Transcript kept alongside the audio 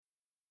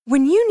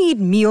When you need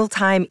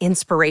mealtime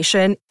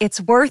inspiration,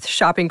 it's worth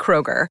shopping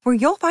Kroger, where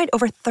you'll find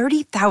over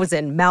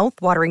 30,000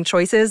 mouth-watering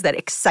choices that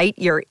excite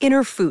your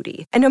inner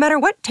foodie. And no matter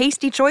what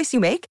tasty choice you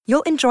make,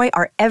 you'll enjoy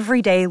our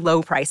everyday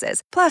low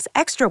prices, plus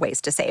extra ways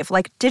to save,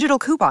 like digital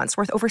coupons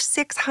worth over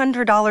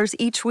 $600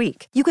 each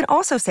week. You can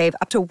also save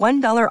up to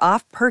 $1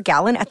 off per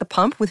gallon at the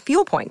pump with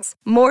fuel points.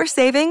 More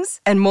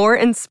savings and more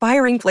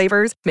inspiring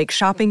flavors make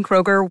shopping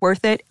Kroger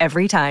worth it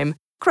every time.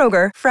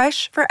 Kroger,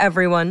 fresh for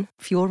everyone.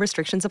 Fuel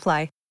restrictions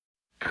apply.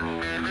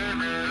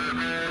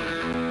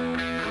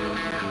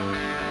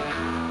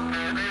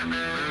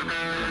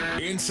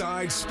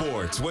 Inside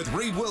Sports with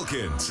Reed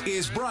Wilkins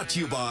is brought to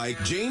you by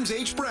James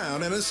H.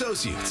 Brown and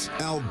Associates,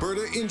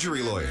 Alberta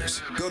Injury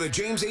Lawyers. Go to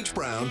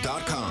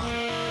jameshbrown.com.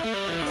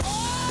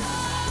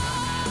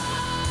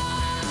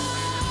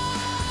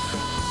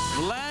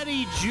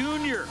 Vladdy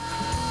Jr.,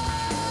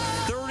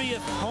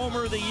 30th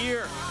homer of the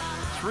year.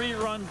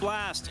 3-run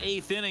blast,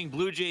 8th inning.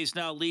 Blue Jays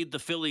now lead the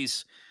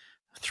Phillies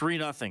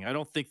 3-0. I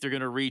don't think they're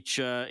going to reach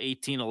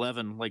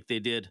 18-11 like they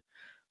did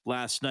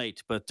last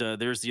night, but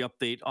there's the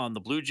update on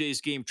the Blue Jays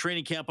game.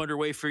 Training camp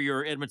underway for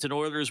your Edmonton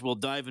Oilers. We'll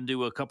dive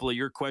into a couple of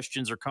your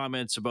questions or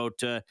comments about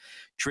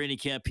training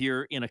camp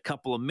here in a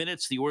couple of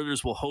minutes. The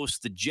Oilers will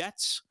host the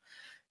Jets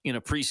in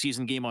a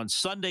preseason game on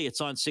Sunday.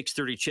 It's on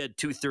 6:30 CHED,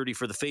 2:30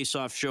 for the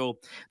face-off show.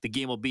 The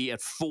game will be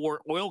at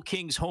 4. Oil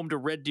Kings home to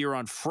Red Deer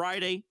on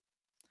Friday.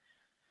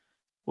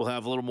 We'll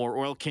have a little more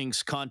Oil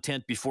Kings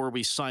content before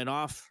we sign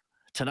off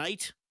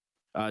tonight.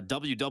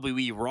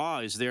 WWE Raw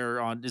is there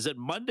on, is it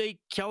Monday,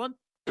 Kellen?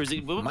 Or is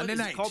it Monday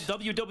night? It called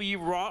WWE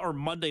Raw or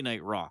Monday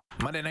Night Raw?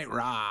 Monday Night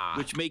Raw.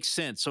 Which makes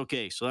sense.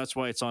 Okay, so that's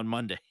why it's on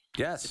Monday.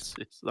 Yes.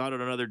 It's not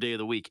on another day of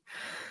the week.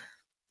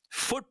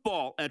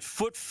 Football at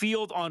Foot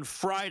Field on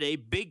Friday.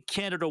 Big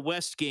Canada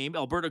West game.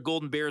 Alberta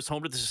Golden Bears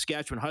home to the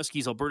Saskatchewan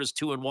Huskies. Alberta's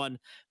 2-1.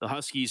 The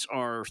Huskies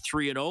are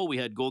 3-0. We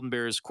had Golden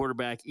Bears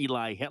quarterback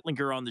Eli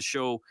Hetlinger on the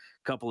show a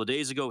couple of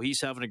days ago.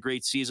 He's having a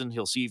great season.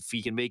 He'll see if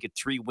he can make it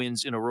 3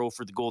 wins in a row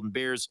for the Golden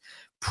Bears.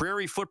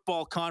 Prairie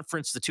Football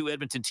Conference. The 2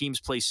 Edmonton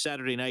teams play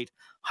Saturday night.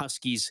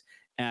 Huskies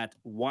at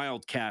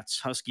Wildcats.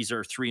 Huskies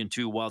are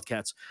 3-2.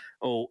 Wildcats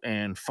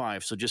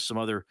 0-5. So just some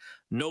other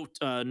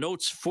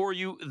notes for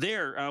you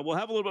there. We'll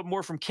have a little bit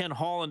more from Ken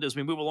Holland as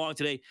we move along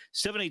today.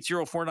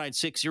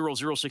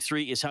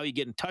 780-496-0063 is how you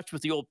get in touch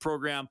with the old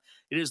program.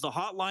 It is the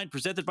hotline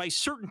presented by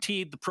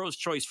CertainTeed, the pro's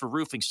choice for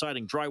roofing,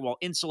 siding, drywall,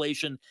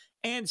 insulation,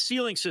 and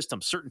ceiling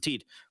systems.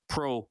 CertainTeed,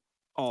 pro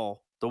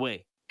all the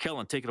way.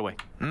 Kellen, take it away.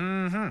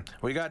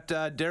 We got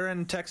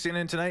Darren texting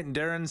in tonight, and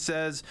Darren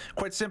says,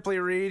 quite simply,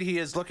 Reed, he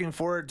is looking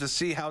forward to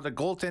see how the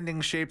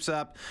goaltending shapes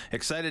up.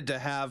 Excited to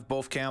have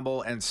both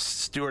Campbell and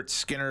Stuart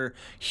Skinner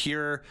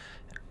here.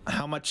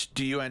 How much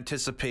do you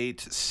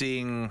anticipate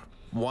seeing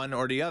one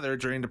or the other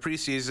during the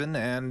preseason,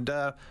 and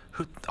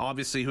who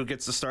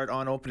gets to start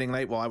on opening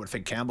night? Well, I would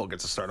think Campbell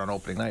gets to start on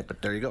opening night,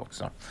 but there you go.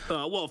 So,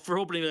 well, for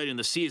opening night in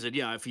the season,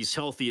 yeah, if he's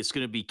healthy, it's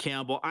going to be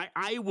Campbell.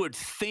 I would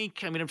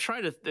think. I mean, I'm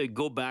trying to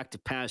go back to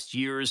past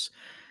years.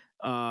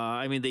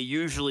 I mean, they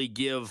usually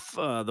give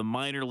the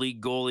minor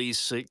league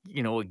goalies, a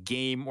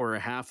game or a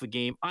half a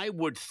game. I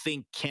would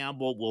think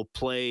Campbell will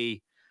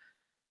play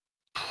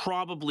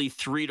probably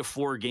 3 to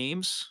 4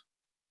 games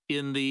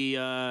in the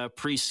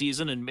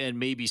preseason, and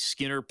maybe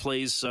Skinner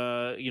plays 3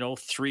 or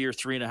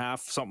 3.5,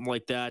 something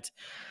like that.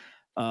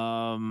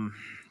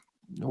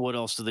 What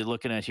else are they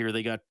looking at here?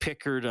 They got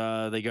Pickard,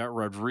 they got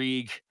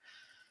Rodrigue.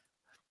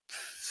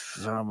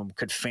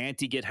 Could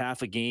Fanti get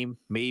half a game?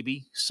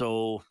 Maybe.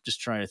 So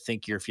just trying to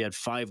think here. If you had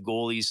 5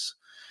 goalies,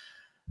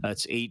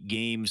 that's 8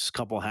 games,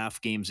 couple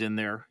half games in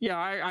there. Yeah,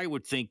 I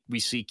would think we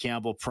see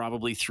Campbell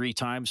probably 3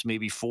 times,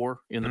 maybe 4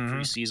 in the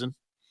preseason.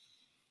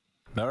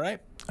 All right.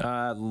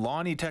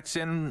 Lonnie texts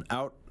in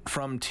out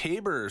from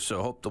Tabor,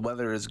 so hope the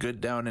weather is good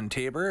down in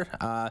Tabor.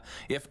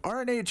 If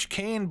RNH,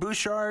 Kane,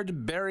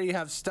 Bouchard, Barry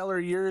have stellar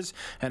years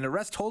and the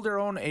rest hold their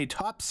own, a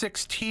top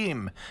 6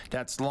 team.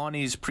 That's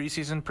Lonnie's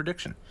preseason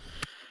prediction.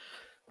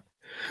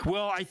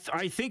 Well, I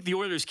think the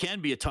Oilers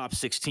can be a top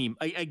 6 team.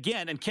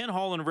 Again, and Ken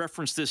Holland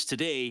referenced this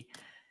today,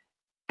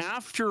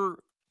 after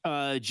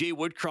Jay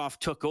Woodcroft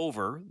took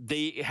over,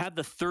 they had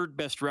the 3rd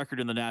best record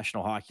in the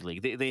National Hockey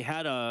League. They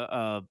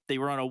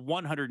were on a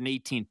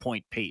 118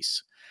 point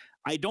pace.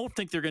 I don't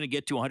think they're going to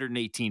get to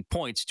 118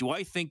 points. Do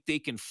I think they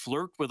can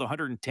flirt with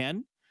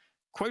 110?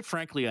 Quite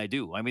frankly, I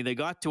do. I mean, they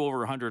got to over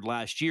 100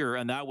 last year,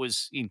 and that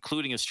was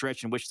including a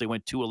stretch in which they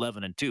went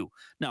 2-11-2.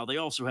 Now, they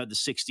also had the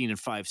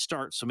 16-5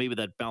 start, so maybe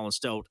that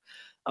balanced out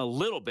a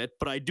little bit,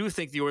 but I do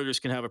think the Oilers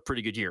can have a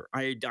pretty good year.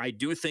 I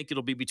do think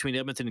it'll be between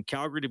Edmonton and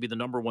Calgary to be the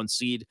number 1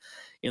 seed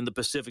in the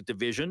Pacific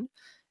Division.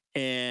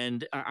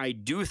 And I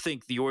do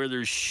think the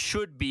Oilers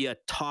should be a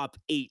top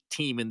 8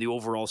 team in the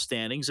overall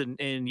standings.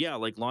 And yeah,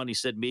 like Lonnie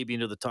said, maybe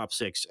into the top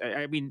 6.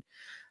 I mean,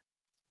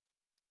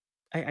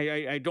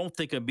 I don't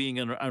think I'm being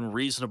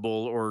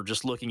unreasonable or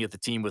just looking at the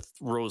team with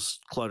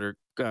rose-colored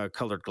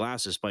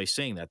glasses by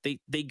saying that.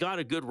 They got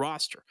a good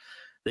roster.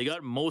 They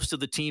got most of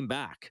the team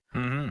back.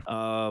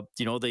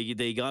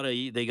 They got a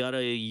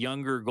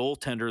younger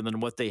goaltender than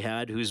what they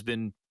had, who's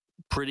been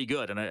pretty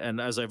good. And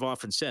as I've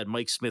often said,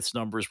 Mike Smith's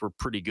numbers were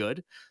pretty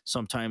good.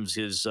 Sometimes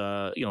his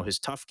his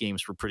tough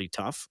games were pretty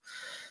tough.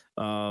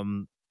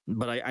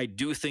 But I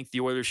do think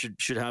the Oilers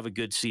should have a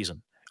good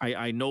season.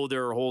 I know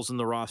there are holes in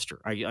the roster.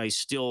 I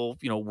still,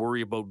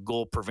 worry about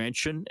goal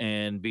prevention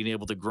and being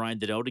able to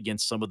grind it out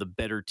against some of the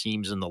better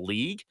teams in the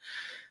league.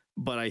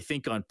 But I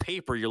think on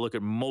paper, you look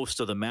at most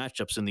of the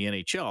matchups in the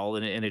NHL,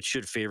 and it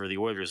should favor the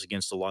Oilers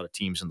against a lot of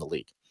teams in the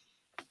league.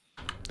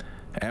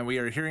 And we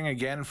are hearing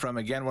again from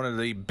one of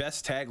the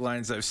best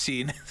taglines I've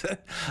seen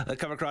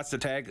come across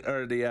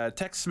the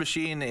text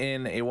machine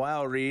in a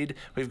while. Reed,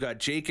 we've got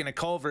Jake in a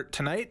culvert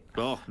tonight.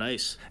 Oh,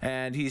 nice.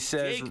 And he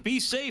says, Jake,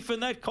 be safe in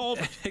that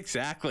culvert.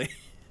 Exactly.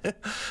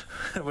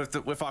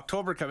 With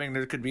October coming,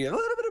 there could be a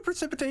little bit of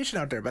precipitation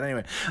out there. But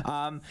anyway,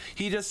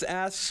 he just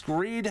asks,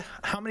 Reed,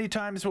 how many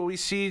times will we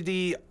see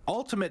the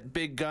ultimate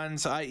big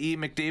guns, i.e.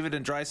 McDavid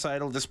and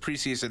Draisaitl, this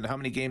preseason? How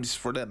many games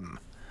for them?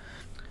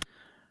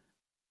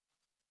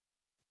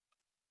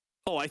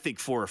 Oh, I think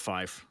 4 or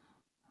 5.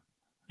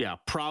 Yeah,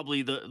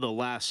 probably the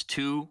last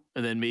 2,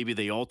 and then maybe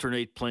they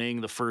alternate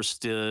playing the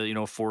first 4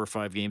 or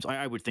 5 games.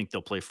 I would think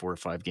they'll play 4 or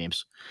 5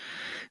 games.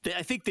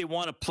 I think they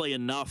want to play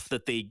enough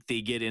that they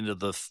get into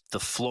the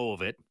flow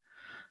of it.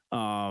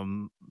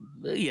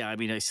 Yeah, I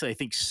mean, I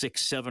think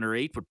 6, 7, or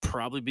 8 would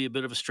probably be a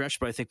bit of a stretch,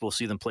 but I think we'll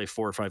see them play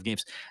 4 or 5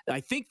 games.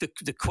 I think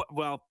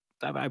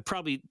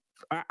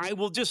I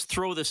will just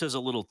throw this as a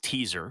little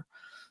teaser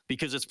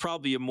because it's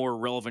probably a more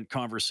relevant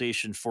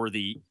conversation for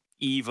the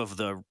eve of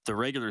the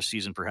regular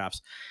season,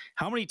 perhaps.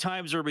 How many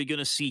times are we going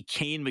to see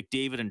Kane,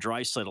 McDavid, and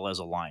Draisaitl as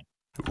a line?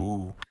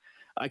 Ooh.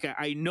 Like,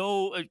 I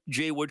know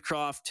Jay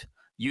Woodcroft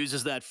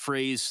uses that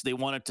phrase. They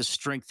wanted to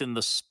strengthen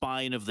the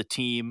spine of the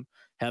team,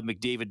 have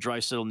McDavid,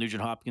 Draisaitl,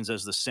 Nugent Hopkins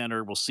as the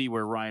center. We'll see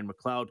where Ryan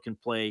McLeod can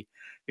play.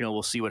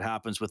 We'll see what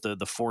happens with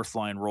the fourth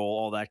line role,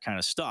 all that kind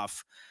of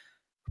stuff.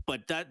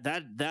 But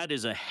that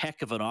is a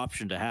heck of an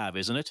option to have,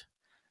 isn't it?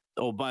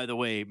 Oh, by the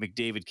way,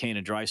 McDavid, Kane,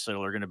 and Draisaitl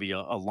are going to be a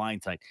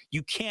line tonight.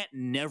 You can't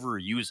never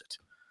use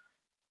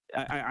it.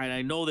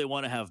 I know they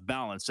want to have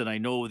balance, and I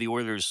know the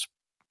Oilers,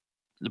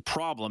 the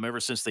problem ever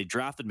since they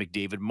drafted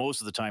McDavid most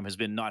of the time has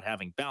been not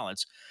having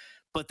balance,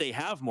 but they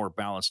have more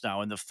balance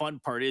now. And the fun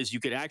part is you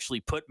could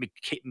actually put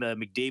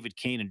McDavid,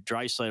 Kane, and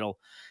Draisaitl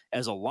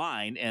as a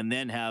line and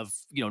then have,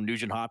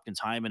 Nugent Hopkins,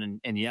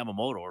 Hyman, and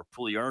Yamamoto or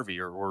Puljujarvi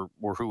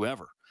or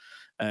whoever.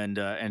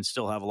 And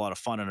still have a lot of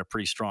fun in a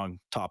pretty strong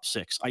top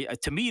 6.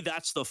 To me,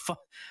 that's the fun.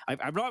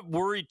 I'm not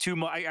worried too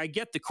much. I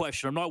get the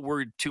question. I'm not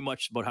worried too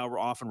much about how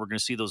often we're going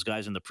to see those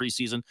guys in the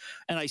preseason.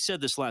 And I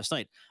said this last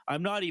night.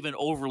 I'm not even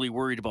overly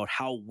worried about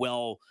how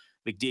well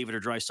McDavid or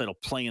Draisaitl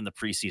play in the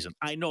preseason.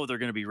 I know they're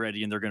going to be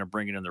ready and they're going to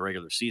bring it in the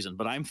regular season.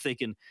 But I'm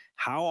thinking,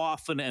 how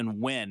often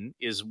and when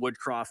is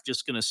Woodcroft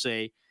just going to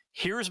say,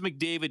 here's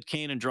McDavid,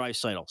 Kane, and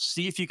Draisaitl.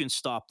 See if you can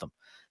stop them.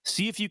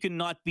 See if you can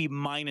not be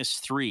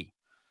 -3.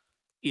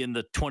 In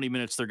the 20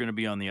 minutes they're going to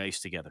be on the ice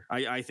together.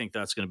 I think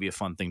that's going to be a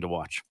fun thing to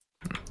watch.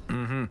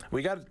 Mm-hmm.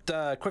 We got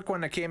a quick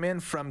one that came in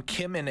from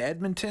Kim in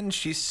Edmonton.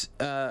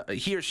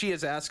 He or she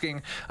is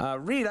asking,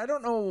 Reed, I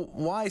don't know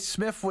why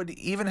Smith would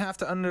even have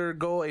to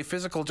undergo a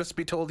physical just to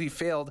be told he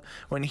failed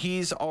when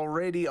he's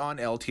already on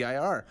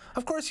LTIR.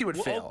 Of course he would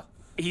fail.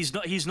 He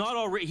is not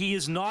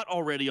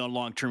already on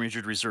long-term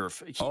injured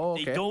reserve.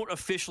 Okay. They don't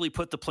officially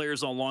put the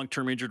players on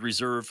long-term injured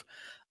reserve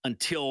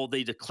until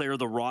they declare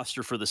the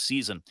roster for the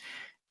season.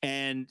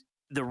 And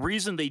the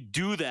reason they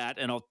do that,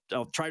 and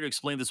I'll try to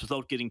explain this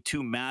without getting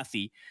too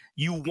mathy,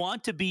 you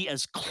want to be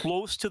as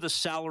close to the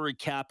salary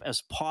cap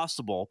as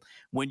possible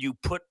when you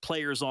put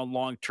players on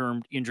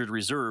long-term injured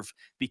reserve,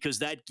 because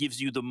that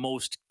gives you the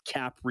most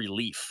cap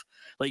relief.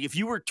 Like if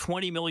you were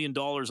 $20 million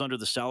under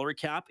the salary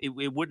cap,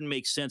 it wouldn't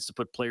make sense to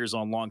put players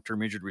on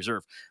long-term injured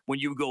reserve. When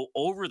you go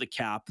over the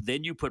cap,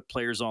 then you put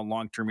players on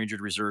long-term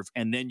injured reserve,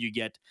 and then you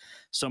get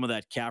some of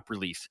that cap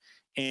relief.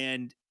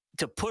 And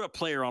to put a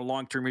player on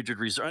long-term injured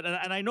reserve,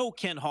 and I know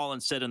Ken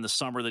Holland said in the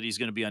summer that he's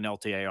going to be on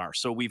LTIR,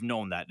 so we've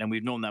known that, and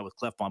we've known that with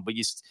Klefbom, but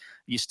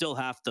you still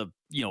have to,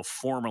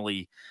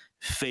 formally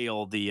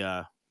fail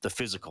the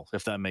physical,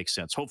 if that makes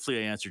sense. Hopefully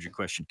I answered your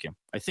question, Kim.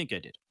 I think I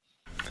did.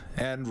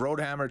 And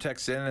Roadhammer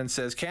texts in and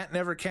says, can't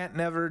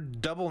never,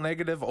 double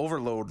negative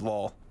overload,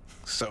 lol.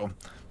 So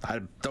I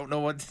don't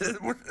know what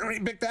we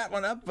picked that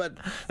one up, but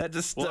that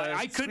just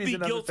I could be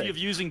guilty of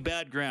using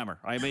bad grammar.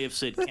 I may have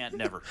said can't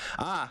never.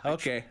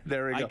 Okay,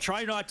 there we go. I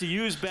try not to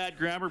use bad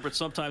grammar, but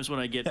sometimes when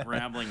I get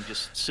rambling,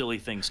 just silly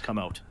things come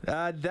out.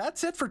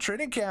 That's it for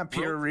training camp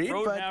here, Reed.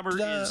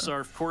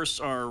 Roadhammer is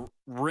our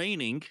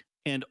reigning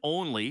and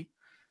only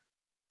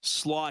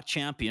Slaw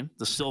champion,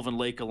 the Sylvan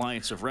Lake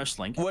Alliance of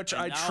Wrestling. Which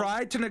I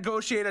tried to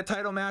negotiate a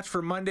title match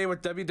for Monday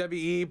with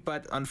WWE,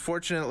 but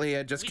unfortunately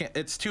I just can't.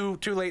 It's too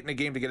late in the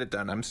game to get it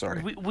done. I'm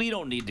sorry. We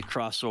don't need to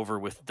cross over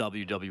with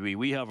WWE.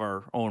 We have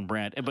our own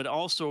brand. But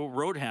also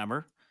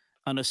Roadhammer,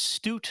 an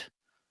astute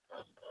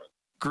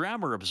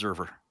grammar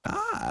observer.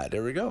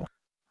 There we go.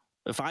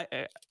 If I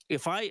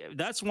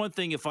that's one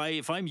thing. If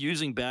I'm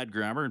using bad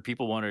grammar and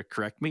people want to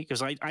correct me,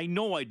 because I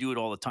know I do it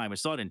all the time.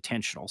 It's not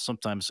intentional.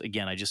 Sometimes,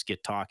 again, I just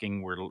get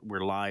talking.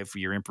 We're live.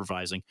 You're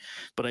improvising,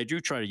 but I do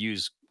try to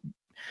use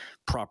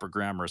proper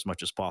grammar as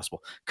much as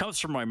possible. Comes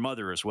from my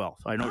mother as well.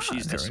 I know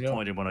she's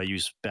disappointed when I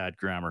use bad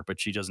grammar, but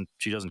she doesn't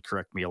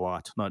correct me a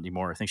lot. Not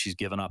anymore. I think she's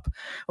given up.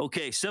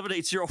 Okay,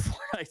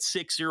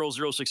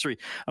 780-496-0063.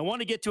 I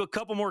want to get to a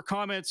couple more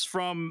comments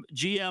from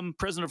GM,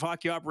 President of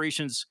Hockey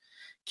Operations,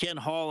 Ken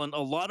Holland. A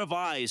lot of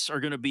eyes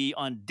are going to be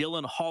on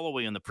Dylan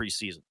Holloway in the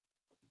preseason.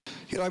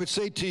 I would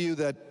say to you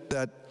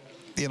that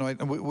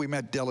we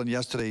met Dylan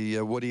yesterday,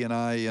 Woody and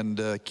I, and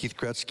Keith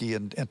Gretzky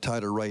and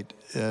Tyler Wright,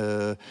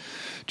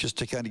 just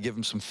to kind of give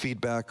him some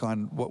feedback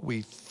on what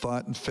we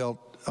thought and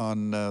felt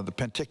on the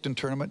Penticton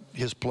tournament,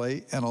 his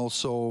play, and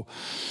also,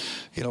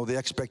 the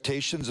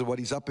expectations of what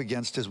he's up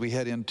against as we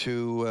head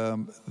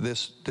into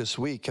this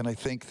week. And I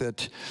think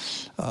that,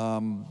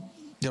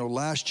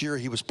 last year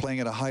he was playing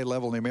at a high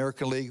level in the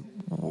American League.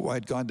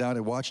 I'd gone down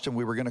and watched him.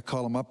 We were going to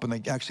call him up,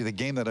 and actually the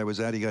game that I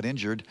was at, he got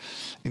injured.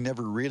 He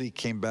never really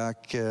came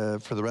back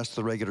for the rest of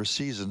the regular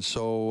season.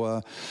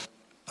 So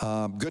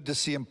good to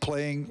see him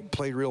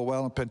played real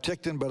well in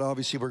Penticton, but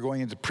obviously we're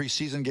going into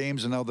preseason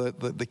games, and now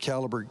the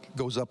caliber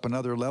goes up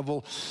another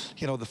level.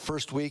 The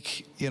first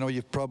week,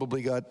 you've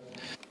probably got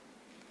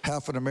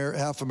half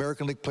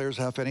American League players,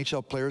 half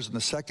NHL players. In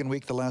the second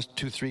week, the last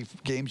 2-3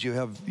 games, you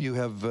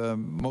have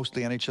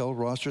mostly NHL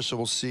rosters. So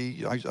we'll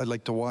see. I'd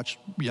like to watch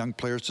young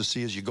players to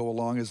see as you go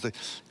along, as the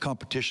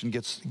competition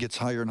gets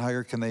higher and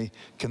higher. Can they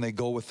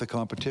go with the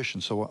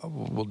competition? So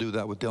we'll do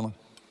that with Dylan.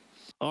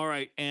 All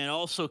right, and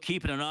also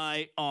keeping an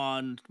eye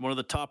on one of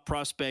the top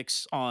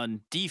prospects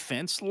on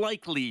defense,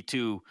 likely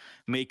to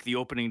make the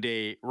opening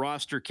day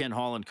roster. Ken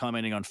Holland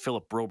commenting on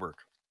Philip Broberg.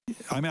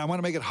 I want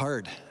to make it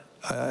hard.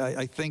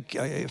 I think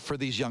for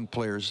these young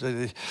players,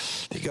 you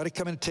got to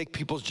come in and take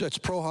people's. It's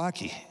pro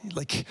hockey,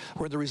 like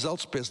we're in the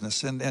results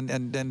business,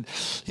 and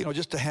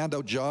just to hand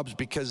out jobs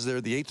because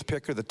they're the 8th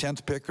pick or the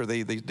 10th pick, or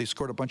they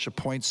scored a bunch of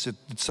points at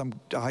some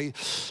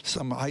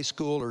high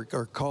school or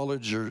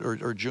college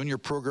or junior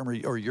program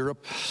or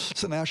Europe. It's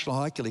the National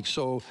Hockey League,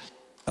 so.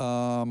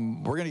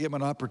 We're going to give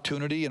them an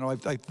opportunity.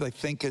 I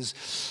think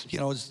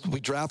as we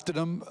drafted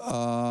him.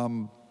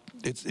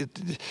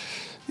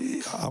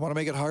 I want to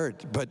make it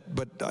hard, but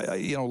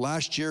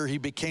last year he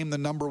became the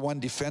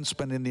 #1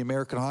 defenseman in the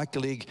American Hockey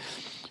League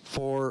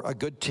for a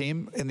good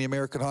team in the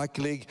American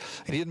Hockey League,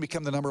 and he didn't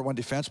become the #1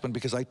 defenseman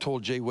because I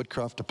told Jay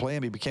Woodcroft to play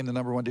him. He became the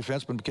 #1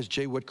 defenseman because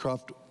Jay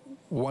Woodcroft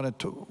wanted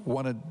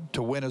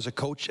to win as a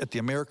coach at the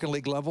American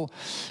League level.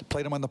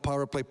 Played him on the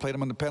power play, played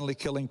him on the penalty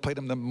killing, played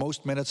him the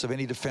most minutes of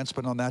any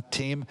defenseman on that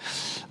team.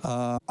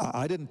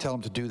 I didn't tell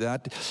him to do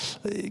that.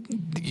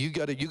 You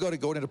got to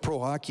go into pro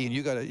hockey,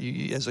 and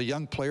as a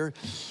young player,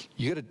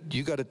 you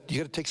got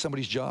to take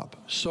somebody's job.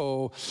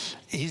 So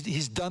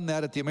he's done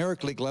that at the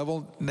American League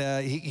level.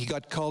 He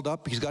got called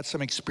up. He's got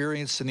some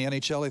experience in the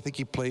NHL. I think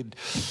he played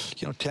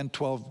 10,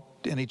 12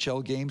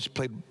 NHL games.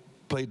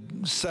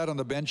 Sat on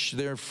the bench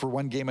there for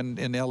one game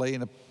in LA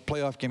in a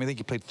playoff game. I think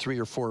he played 3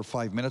 or 4 or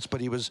 5 minutes,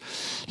 but he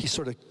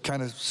sort of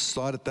kind of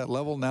saw it at that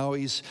level. Now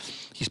he's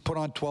put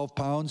on 12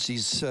 pounds.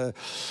 It's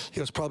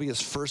probably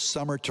his first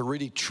summer to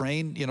really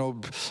train.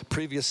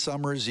 Previous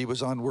summers he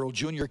was on World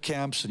Junior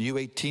camps and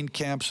U18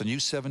 camps and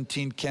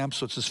U17 camps.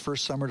 So it's his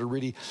first summer to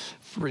really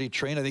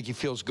train. I think he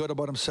feels good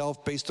about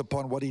himself based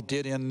upon what he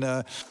did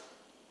in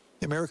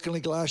American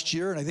League last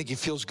year, and I think he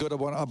feels good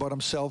about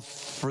himself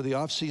for the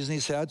offseason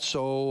he's had.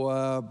 So,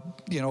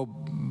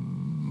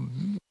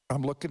 I'm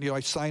looking. I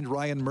signed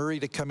Ryan Murray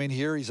to come in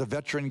here. He's a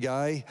veteran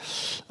guy.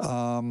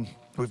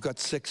 We've got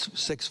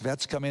six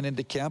vets coming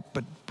into camp,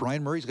 but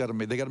Ryan Murray's got to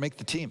make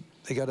the team.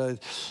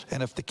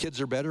 And if the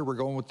kids are better, we're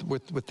going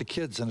with the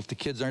kids, and if the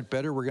kids aren't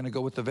better, we're going to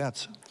go with the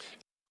vets.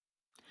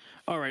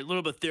 All right, a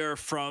little bit there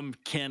from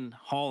Ken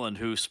Holland,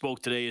 who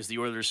spoke today as the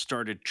Oilers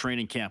started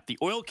training camp. The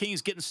Oil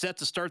Kings getting set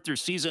to start their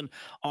season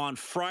on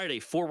Friday.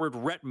 Forward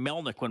Rhett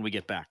Melnick when we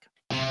get back.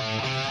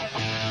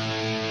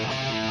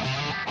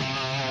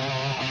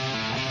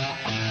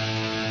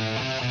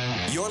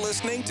 You're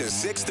listening to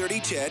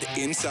 630 CHED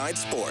Inside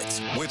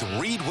Sports with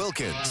Reed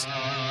Wilkins.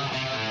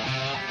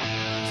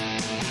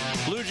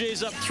 Blue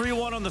Jays up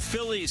 3-1 on the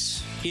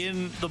Phillies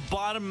in the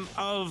bottom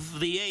of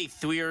the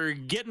 8th. We are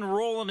getting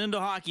rolling into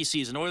hockey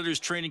season. Oilers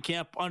training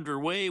camp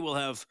underway. We'll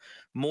have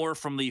more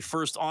from the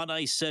first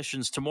on-ice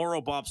sessions tomorrow.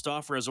 Bob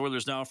Stauffer has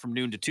Oilers Now from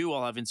noon to 2.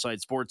 I'll have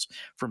Inside Sports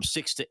from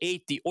 6 to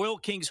 8. The Oil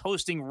Kings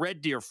hosting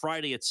Red Deer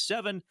Friday at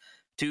 7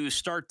 to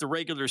start the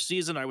regular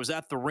season. I was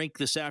at the rink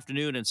this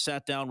afternoon and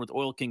sat down with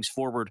Oil Kings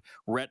forward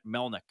Rhett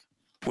Melnick.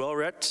 Well,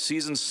 Rhett,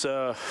 season's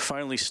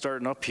finally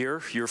starting up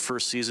here. Your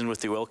first season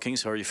with the Oil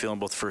Kings. How are you feeling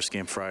about the first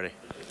game Friday?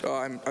 Oh,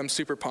 I'm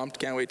super pumped.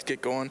 Can't wait to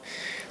get going.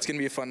 It's going to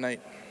be a fun night.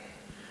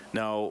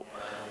 Now,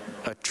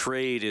 a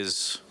trade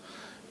is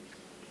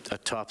a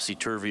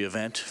topsy-turvy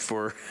event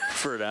for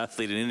an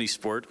athlete in any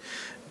sport.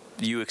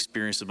 you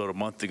experienced about a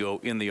month ago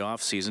in the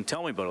off season.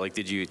 Tell me about it. Like,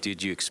 did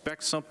you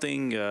expect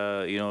something?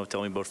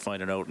 Tell me about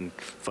finding out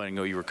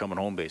you were coming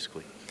home,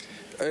 basically.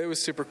 It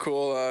was super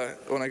cool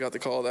when I got the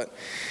call that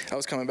I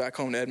was coming back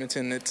home to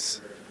Edmonton.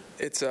 It's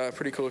a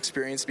pretty cool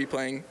experience to be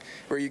playing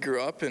where you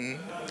grew up, and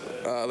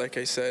like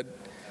I said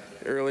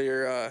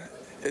earlier,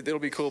 it'll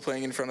be cool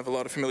playing in front of a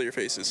lot of familiar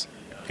faces.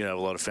 You have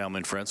a lot of family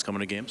and friends coming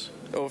to games?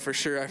 Oh, for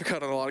sure. I've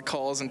got a lot of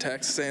calls and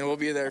texts saying we'll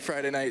be there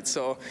Friday night,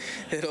 so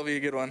it'll be a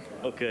good one.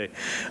 Okay.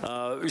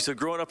 So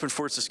growing up in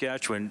Fort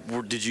Saskatchewan,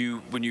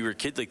 when you were a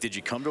kid, did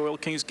you come to Oil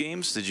Kings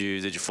games? Did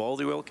you follow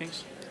the Oil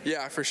Kings?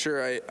 Yeah, for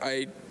sure.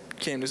 I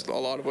came to a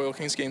lot of Oil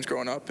Kings games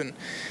growing up and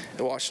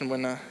watched them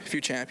win a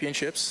few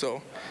championships,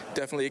 so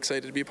definitely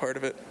excited to be a part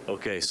of it.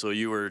 Okay, so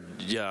you were,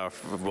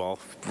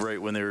 right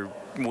when they were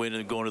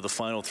going to the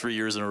final 3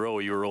 years in a row,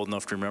 you were old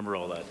enough to remember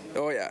all that.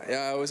 Oh,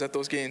 yeah, I was at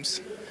those games.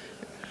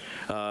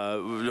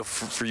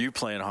 For you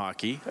playing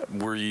hockey,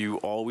 were you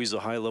always a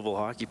high-level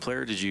hockey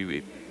player? Did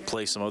you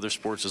play some other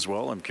sports as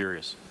well? I'm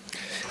curious.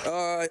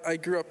 I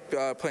grew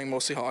up playing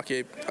mostly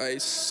hockey. I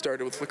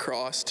started with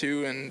lacrosse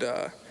too, and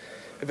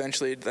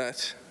eventually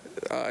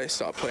I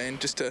stopped playing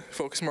just to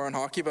focus more on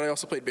hockey, but I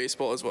also played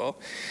baseball as well.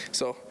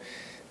 So,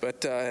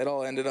 but it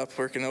all ended up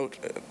working out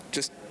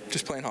just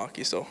playing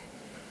hockey. So.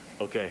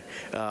 Okay.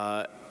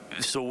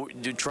 So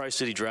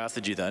Tri-City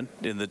drafted you then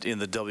in the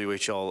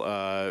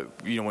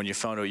WHL. When you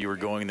found out you were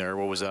going there,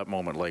 what was that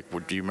moment like?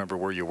 Do you remember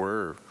where you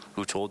were or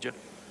who told you?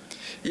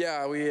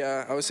 Yeah,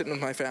 I was sitting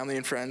with my family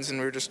and friends, and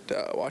we were just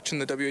watching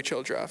the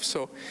WHL draft.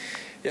 So,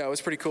 yeah, it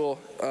was pretty cool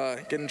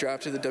getting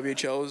drafted to the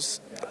WHL.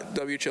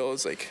 WHL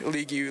is like a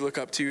league you look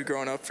up to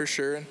growing up for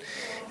sure, and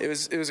it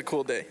was a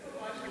cool day.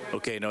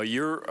 Okay, now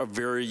you're a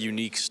very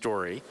unique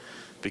story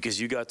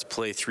because you got to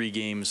play 3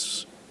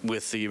 games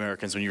with the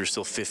Americans when you were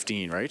still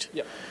 15, right?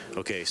 Yeah.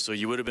 Okay, so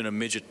you would have been a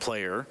midget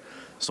player.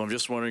 So I'm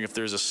just wondering if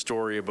there's a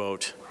story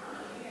about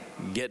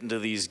getting into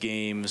these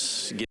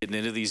games.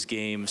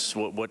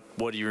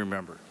 What do you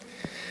remember?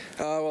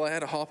 Well, I had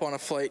to hop on a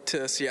flight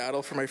to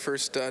Seattle for my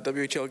first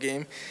WHL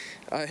game.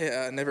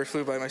 I never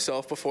flew by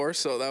myself before,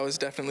 so that was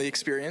definitely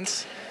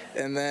experience.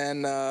 And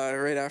then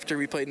right after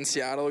we played in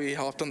Seattle, we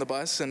hopped on the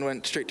bus and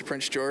went straight to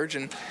Prince George,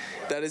 and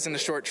that isn't a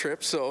short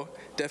trip, so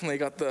definitely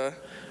got the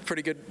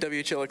pretty good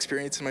WHL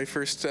experience in my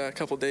first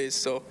couple days,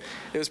 so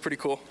it was pretty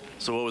cool.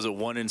 So what was it,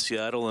 1 in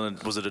Seattle,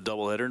 and was it a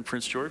doubleheader in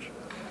Prince George?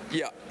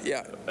 Yeah,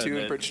 2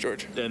 in Prince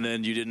George. And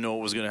then you didn't know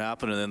what was going to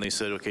happen, and then they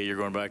said, okay, you're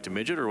going back to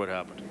midget, or what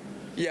happened?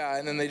 Yeah,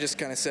 and then they just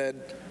kind of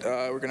said,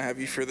 we're going to have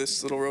you for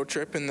this little road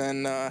trip, and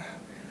then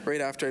right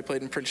after I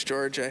played in Prince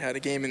George, I had a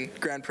game in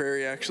Grand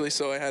Prairie, actually,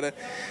 so I had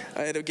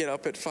to get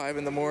up at 5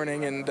 in the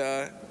morning and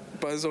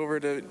buzz over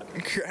to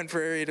Grand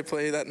Prairie to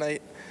play that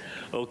night.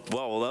 Oh,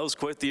 wow, well, that was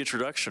quite the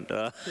introduction.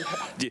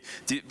 Do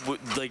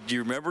you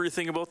remember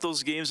anything about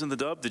those games in the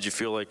Dub? Did you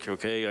feel like,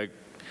 okay,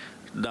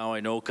 now I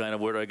know kind of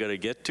where I got to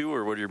get to,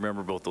 or what do you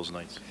remember about those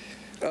nights?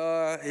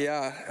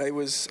 Yeah, I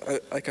was,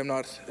 I'm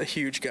not a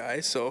huge guy,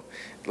 so,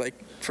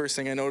 first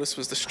thing I noticed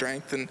was the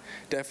strength and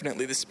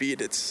definitely the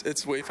speed.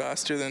 It's way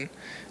faster than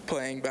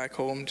playing back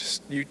home,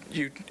 just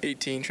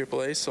U18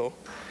 AAA, so,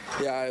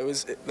 yeah,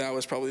 that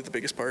was probably the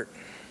biggest part.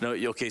 No,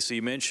 okay, so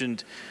you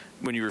mentioned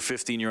when you were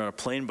 15, you're on a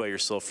plane by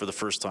yourself for the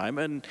first time,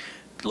 and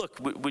look,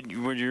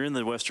 when you're in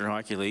the Western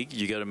Hockey League,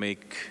 you got to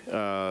make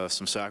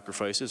some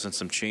sacrifices and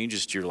some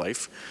changes to your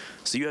life,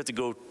 so you have to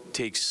go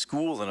take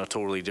school in a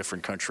totally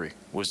different country.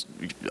 Was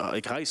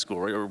like high school,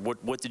 right? Or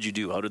what did you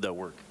do? How did that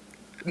work?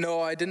 No,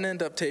 I didn't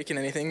end up taking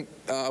anything.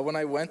 When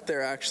I went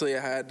there, actually,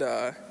 I had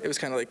it was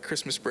kind of like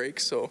Christmas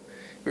break, so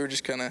we were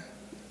just kind of,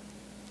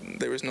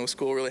 there was no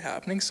school really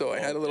happening, so I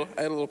had a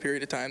little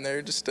period of time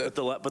there just to.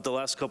 But the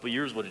last couple of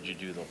years, what did you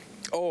do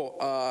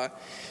though?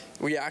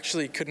 We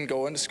actually couldn't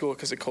go into school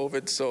because of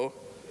COVID, so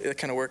it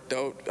kind of worked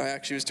out. I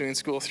actually was doing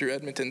school through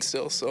Edmonton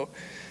still, so.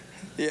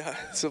 Yeah,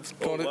 so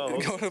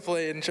going to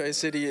play in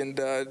Tri-City and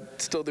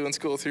still doing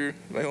school through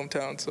my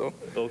hometown. So.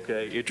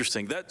 Okay,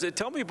 interesting.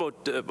 Tell me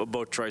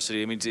about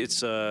Tri-City. I mean,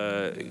 it's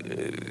a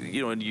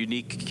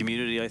unique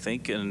community, I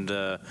think, and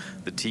the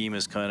team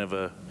is kind of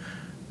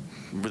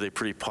were they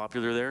pretty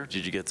popular there?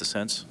 Did you get the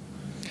sense?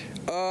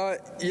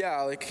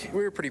 Yeah,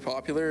 we were pretty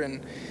popular,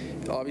 and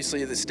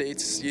obviously the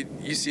States,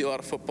 you see a lot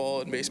of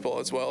football and baseball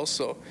as well.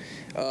 So,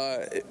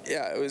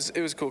 it was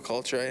a cool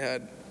culture.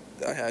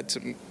 I had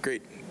some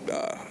great.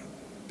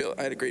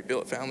 I had a great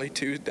billet family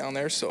too down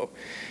there, so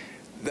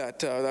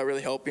that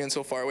really helped being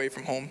so far away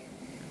from home.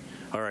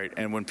 All right,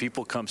 and when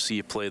people come see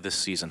you play this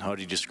season, how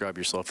do you describe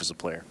yourself as a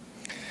player?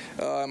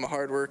 I'm a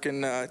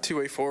hard-working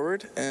two-way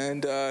forward,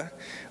 and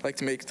like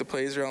to make the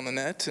plays around the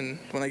net, and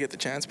when I get the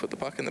chance, put the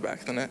puck in the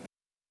back of the net.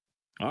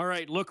 All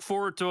right, look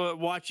forward to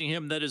watching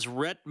him. That is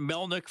Rhett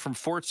Melnick from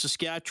Fort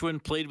Saskatchewan,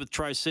 played with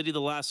Tri-City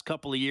the last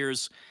couple of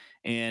years,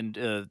 And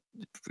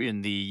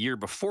in the year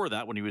before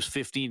that, when he was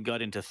 15,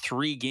 got into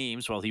 3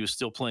 games while he was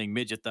still playing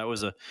midget. That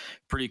was a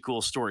pretty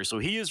cool story. So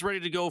he is ready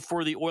to go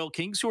for the Oil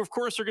Kings, who, of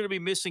course, are going to be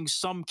missing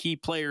some key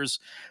players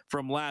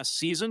from last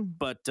season,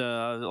 but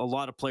a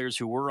lot of players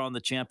who were on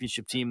the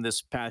championship team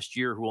this past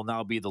year who will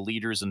now be the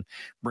leaders and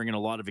bring in a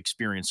lot of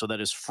experience. So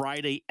that is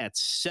Friday at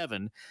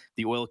 7.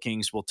 The Oil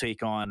Kings will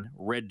take on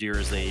Red Deer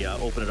as they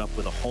open it up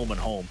with a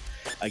home-and-home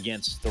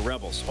against the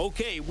Rebels.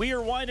 Okay, we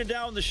are winding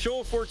down the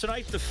show for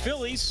tonight. The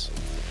Phillies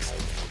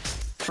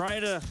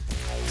trying to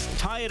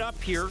tie it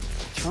up here.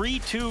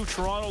 3-2,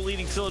 Toronto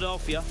leading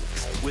Philadelphia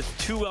with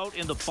 2 out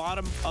in the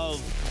bottom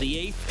of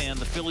the 8th, and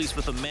the Phillies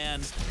with a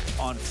man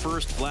on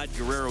first, Vlad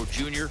Guerrero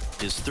Jr.,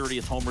 his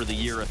 30th homer of the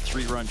year, a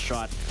 3-run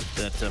shot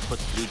that put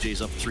the Blue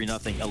Jays up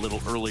 3-0 a little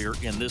earlier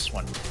in this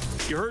one.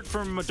 You heard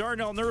from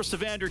Darnell Nurse,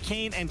 Evander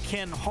Kane, and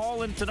Ken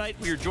Holland tonight.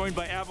 We are joined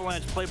by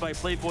Avalanche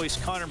play-by-play voice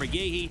Connor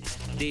McGahey.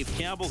 Dave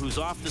Campbell, who's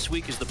off this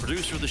week, is the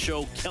producer of the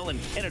show. Kellen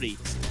Kennedy,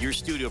 your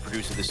studio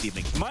producer this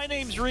evening. My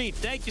name's Reed.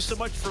 Thank you so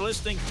much for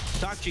listening.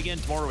 Talk to you again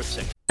tomorrow at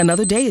 6.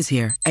 Another day is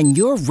here, and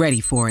you're ready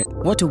for it.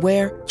 What to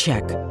wear?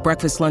 Check.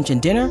 Breakfast, lunch, and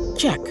dinner?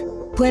 Check.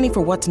 Planning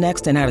for what's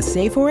next and how to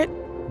save for it?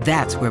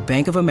 That's where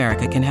Bank of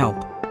America can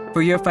help.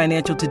 For your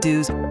financial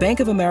to-dos, Bank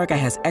of America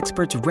has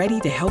experts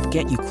ready to help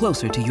get you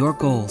closer to your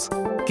goals.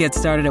 Get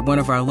started at one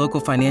of our local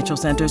financial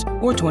centers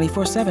or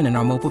 24/7 in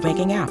our mobile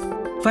banking app.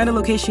 Find a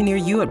location near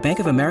you at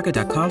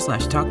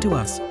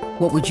bankofamerica.com/talktous.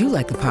 What would you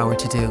like the power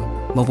to do?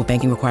 Mobile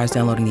banking requires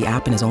downloading the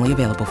app and is only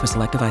available for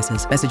select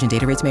devices. Message and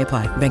data rates may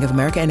apply. Bank of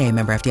America NA,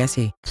 member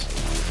FDIC.